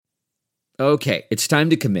Okay, it's time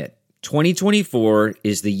to commit. 2024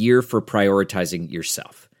 is the year for prioritizing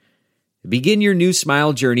yourself. Begin your new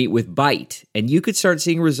smile journey with Byte, and you could start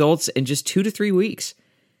seeing results in just 2 to 3 weeks.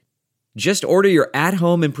 Just order your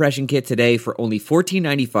at-home impression kit today for only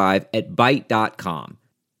 $14.95 at Byte.com.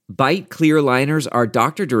 Byte clear liners are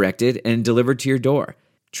doctor-directed and delivered to your door.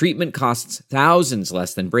 Treatment costs thousands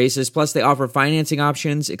less than braces, plus they offer financing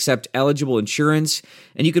options, accept eligible insurance,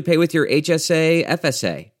 and you could pay with your HSA,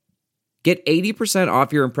 FSA. Get 80%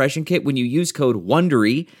 off your impression kit when you use code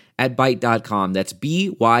WONDERY at Byte.com. That's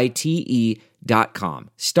BYTE.com.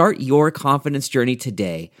 Start your confidence journey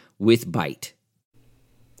today with Byte.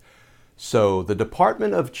 So the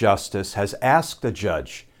Department of Justice has asked a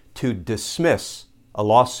judge to dismiss a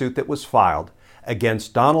lawsuit that was filed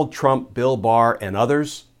against Donald Trump, Bill Barr, and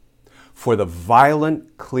others for the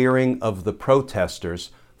violent clearing of the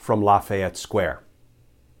protesters from Lafayette Square.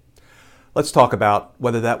 Let's talk about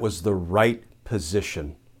whether that was the right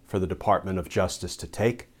position for the Department of Justice to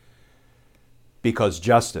take, because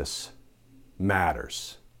justice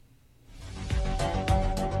matters.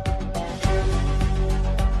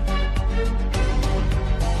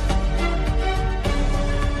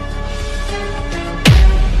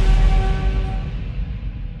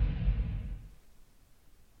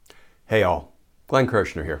 Hey all, Glenn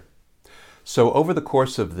Kirshner here. So over the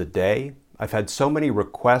course of the day, I've had so many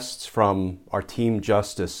requests from our Team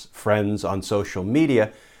Justice friends on social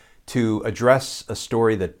media to address a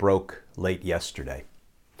story that broke late yesterday.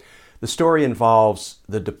 The story involves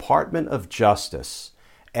the Department of Justice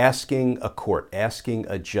asking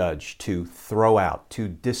a judge to throw out, to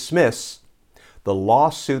dismiss the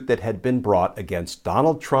lawsuit that had been brought against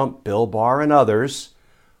Donald Trump, Bill Barr, and others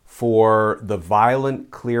for the violent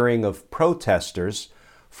clearing of protesters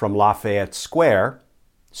from Lafayette Square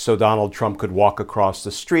so Donald Trump could walk across the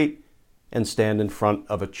street and stand in front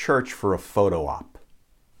of a church for a photo op.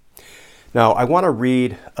 Now, I want to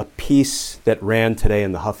read a piece that ran today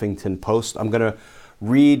in the Huffington Post. I'm going to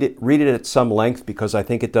read it at some length because I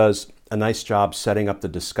think it does a nice job setting up the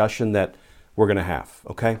discussion that we're going to have,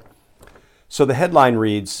 okay? So the headline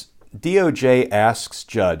reads, DOJ asks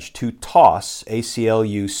judge to toss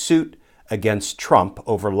ACLU suit against Trump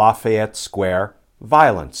over Lafayette Square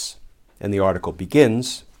violence. And the article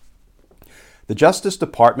begins, the Justice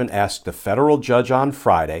Department asked a federal judge on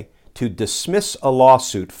Friday to dismiss a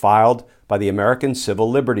lawsuit filed by the American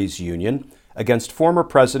Civil Liberties Union against former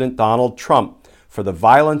President Donald Trump for the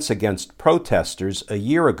violence against protesters a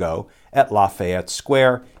year ago at Lafayette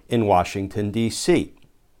Square in Washington, D.C.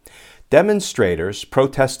 Demonstrators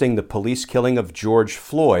protesting the police killing of George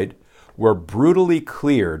Floyd were brutally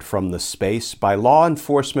cleared from the space by law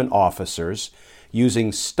enforcement officers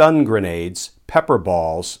using stun grenades, pepper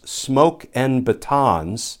balls, smoke, and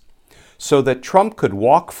batons so that Trump could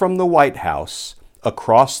walk from the White House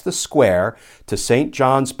across the square to St.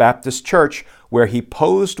 John's Baptist Church, where he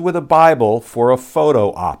posed with a Bible for a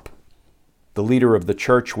photo op. The leader of the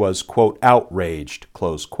church was, quote, outraged,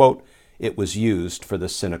 close quote. It was used for the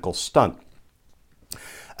cynical stunt.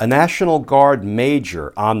 A National Guard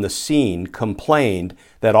major on the scene complained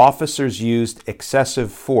that officers used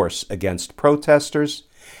excessive force against protesters,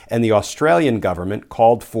 and the Australian government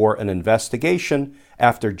called for an investigation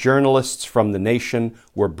after journalists from the nation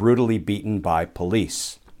were brutally beaten by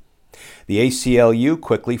police. The ACLU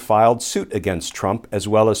quickly filed suit against Trump, as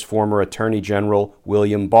well as former Attorney General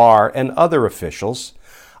William Barr and other officials,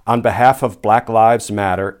 on behalf of Black Lives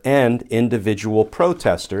Matter and individual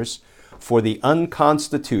protesters for the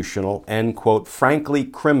unconstitutional and, quote, frankly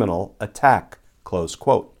criminal attack, close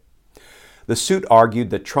quote. The suit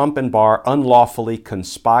argued that Trump and Barr unlawfully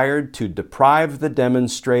conspired to deprive the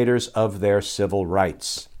demonstrators of their civil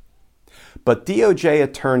rights. But DOJ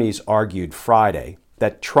attorneys argued Friday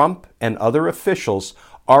that Trump and other officials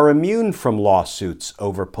are immune from lawsuits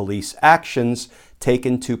over police actions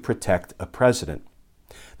taken to protect a president.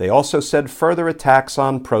 They also said further attacks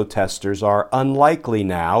on protesters are unlikely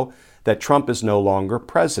now that Trump is no longer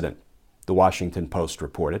president, the Washington Post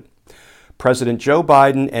reported. President Joe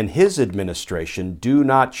Biden and his administration do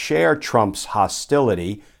not share Trump's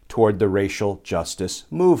hostility toward the racial justice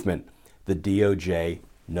movement, the DOJ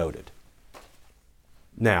noted.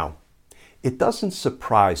 Now, it doesn't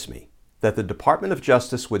surprise me that the Department of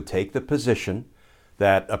Justice would take the position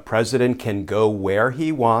that a president can go where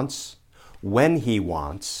he wants, when he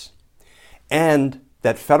wants, and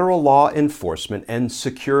that federal law enforcement and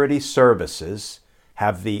security services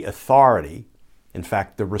have the authority, in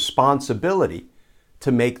fact, the responsibility,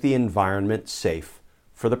 to make the environment safe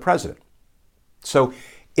for the president. So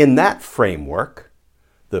in that framework,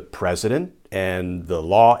 the president and the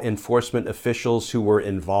law enforcement officials who were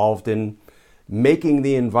involved in making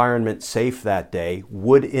the environment safe that day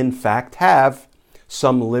would in fact have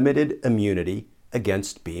some limited immunity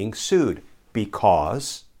against being sued.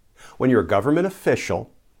 Because when you're a government official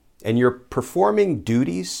and you're performing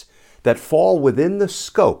duties that fall within the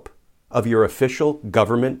scope of your official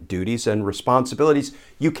government duties and responsibilities,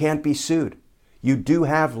 you can't be sued. You do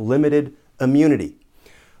have limited immunity.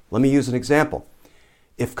 Let me use an example.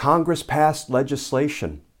 If Congress passed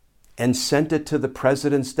legislation and sent it to the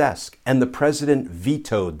president's desk, and the president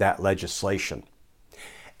vetoed that legislation,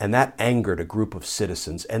 and that angered a group of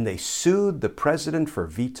citizens, and they sued the president for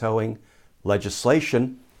vetoing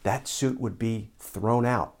legislation, that suit would be thrown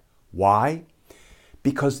out. Why?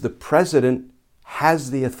 Because the president has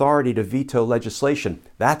the authority to veto legislation.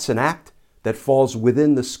 That's an act that falls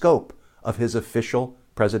within the scope of his official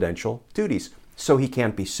presidential duties. So he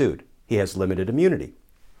can't be sued. He has limited immunity.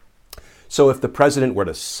 So if the president were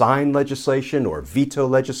to sign legislation or veto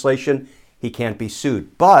legislation, he can't be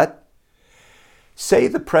sued. But say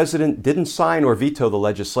the president didn't sign or veto the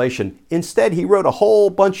legislation. Instead, he wrote a whole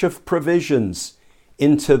bunch of provisions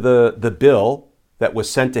into the bill that was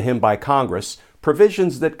sent to him by Congress,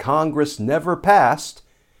 provisions that Congress never passed,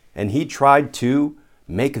 and he tried to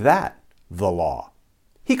make that the law.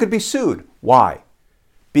 He could be sued. Why?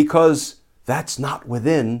 Because that's not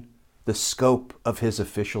within the scope of his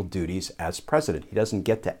official duties as president. He doesn't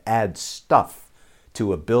get to add stuff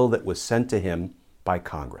to a bill that was sent to him by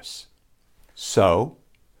Congress. So,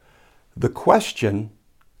 the question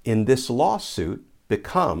in this lawsuit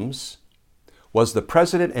becomes, was the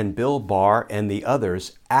president and Bill Barr and the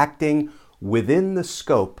others acting within the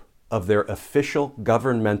scope of their official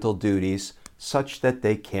governmental duties such that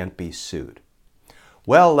they can't be sued?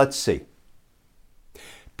 Well, let's see.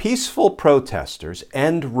 Peaceful protesters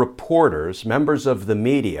and reporters, members of the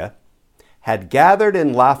media, had gathered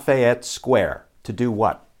in Lafayette Square to do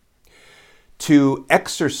what? To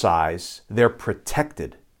exercise their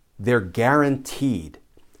protected, their guaranteed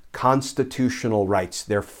constitutional rights,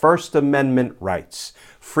 their First Amendment rights,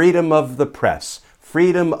 freedom of the press,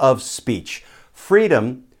 freedom of speech,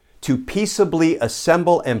 freedom to peaceably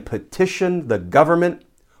assemble and petition the government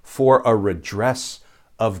for a redress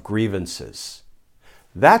of grievances.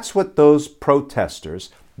 That's what those protesters,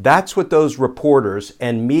 that's what those reporters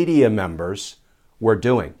and media members were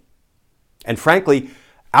doing. And frankly,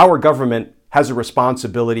 our government has a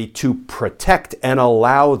responsibility to protect and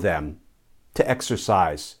allow them to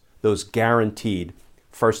exercise those guaranteed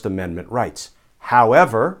First Amendment rights.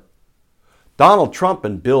 However, Donald Trump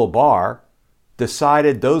and Bill Barr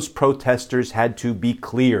decided those protesters had to be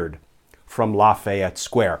cleared from Lafayette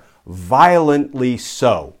Square, violently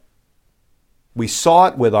so. We saw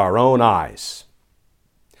it with our own eyes.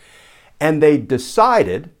 And they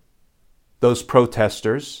decided, those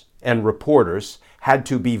protesters and reporters had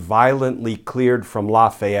to be violently cleared from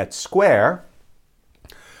Lafayette Square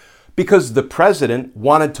because the president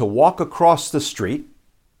wanted to walk across the street,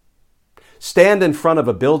 stand in front of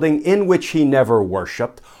a building in which he never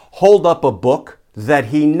worshiped, hold up a book that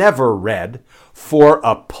he never read for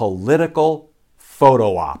a political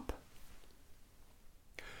photo op.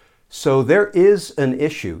 So there is an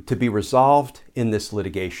issue to be resolved in this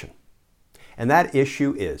litigation. And that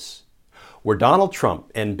issue is, were Donald Trump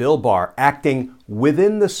and Bill Barr acting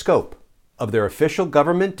within the scope of their official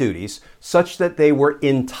government duties such that they were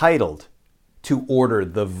entitled to order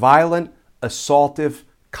the violent, assaultive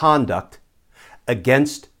conduct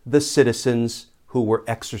against the citizens who were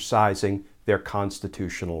exercising their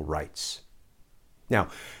constitutional rights? Now,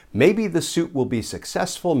 maybe the suit will be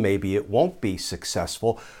successful, maybe it won't be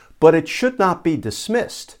successful, but it should not be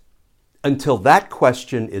dismissed until that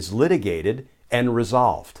question is litigated and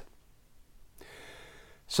resolved.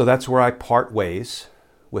 So that's where I part ways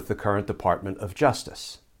with the current Department of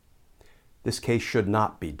Justice. This case should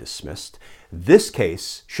not be dismissed. This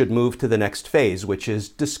case should move to the next phase, which is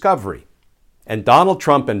discovery. And Donald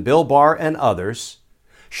Trump and Bill Barr and others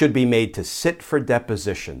should be made to sit for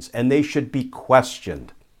depositions, and they should be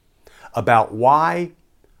questioned about why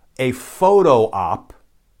a photo op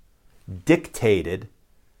dictated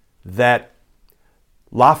that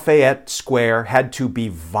Lafayette Square had to be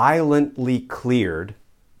violently cleared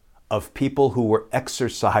of people who were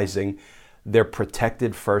exercising their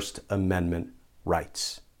protected First Amendment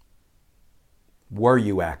rights. Were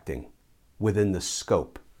you acting within the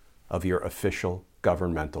scope of your official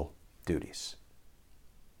governmental duties?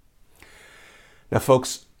 Now,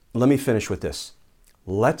 folks, let me finish with this.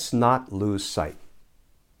 Let's not lose sight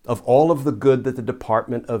of all of the good that the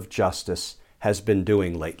Department of Justice has been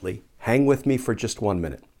doing lately. Hang with me for just 1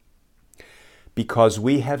 minute. Because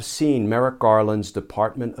we have seen Merrick Garland's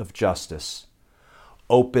Department of Justice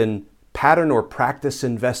open pattern or practice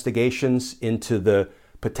investigations into the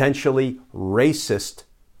potentially racist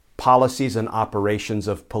policies and operations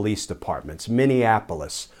of police departments.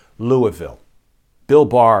 Minneapolis, Louisville. Bill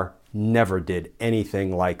Barr never did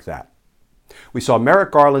anything like that. We saw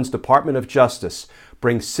Merrick Garland's Department of Justice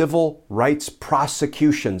bring civil rights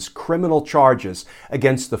prosecutions, criminal charges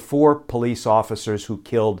against the 4 police officers who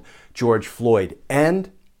killed George Floyd.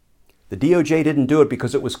 And the DOJ didn't do it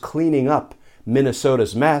because it was cleaning up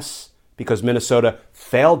Minnesota's mess, because Minnesota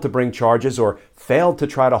failed to bring charges or failed to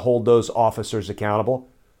try to hold those officers accountable,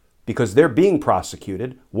 because they're being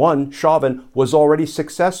prosecuted. One, Chauvin, was already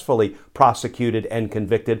successfully prosecuted and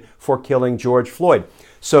convicted for killing George Floyd.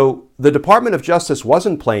 So the Department of Justice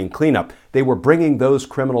wasn't playing cleanup. They were bringing those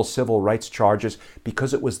criminal civil rights charges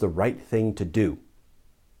because it was the right thing to do,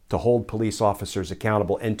 to hold police officers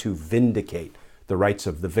accountable and to vindicate the rights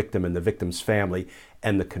of the victim and the victim's family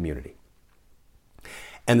and the community.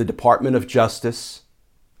 And the Department of Justice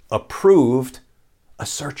approved a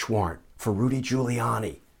search warrant for Rudy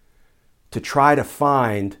Giuliani to try to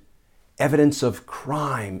find evidence of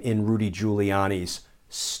crime in Rudy Giuliani's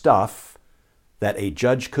stuff that a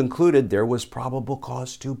judge concluded there was probable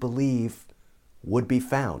cause to believe would be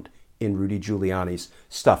found in Rudy Giuliani's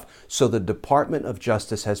stuff. So the Department of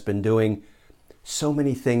Justice has been doing so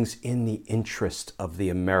many things in the interest of the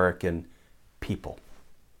American people.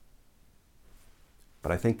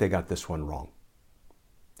 But I think they got this one wrong.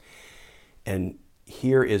 And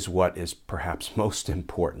here is what is perhaps most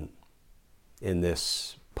important in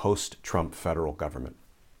this post-Trump federal government.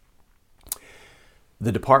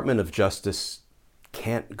 The Department of Justice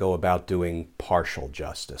can't go about doing partial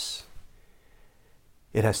justice.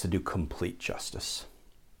 It has to do complete justice.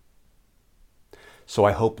 So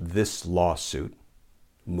I hope this lawsuit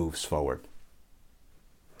moves forward,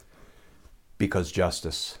 because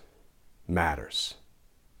justice matters.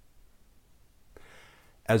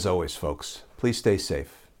 As always, folks, please stay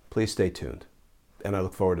safe, please stay tuned, and I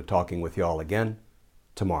look forward to talking with you all again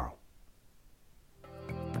tomorrow.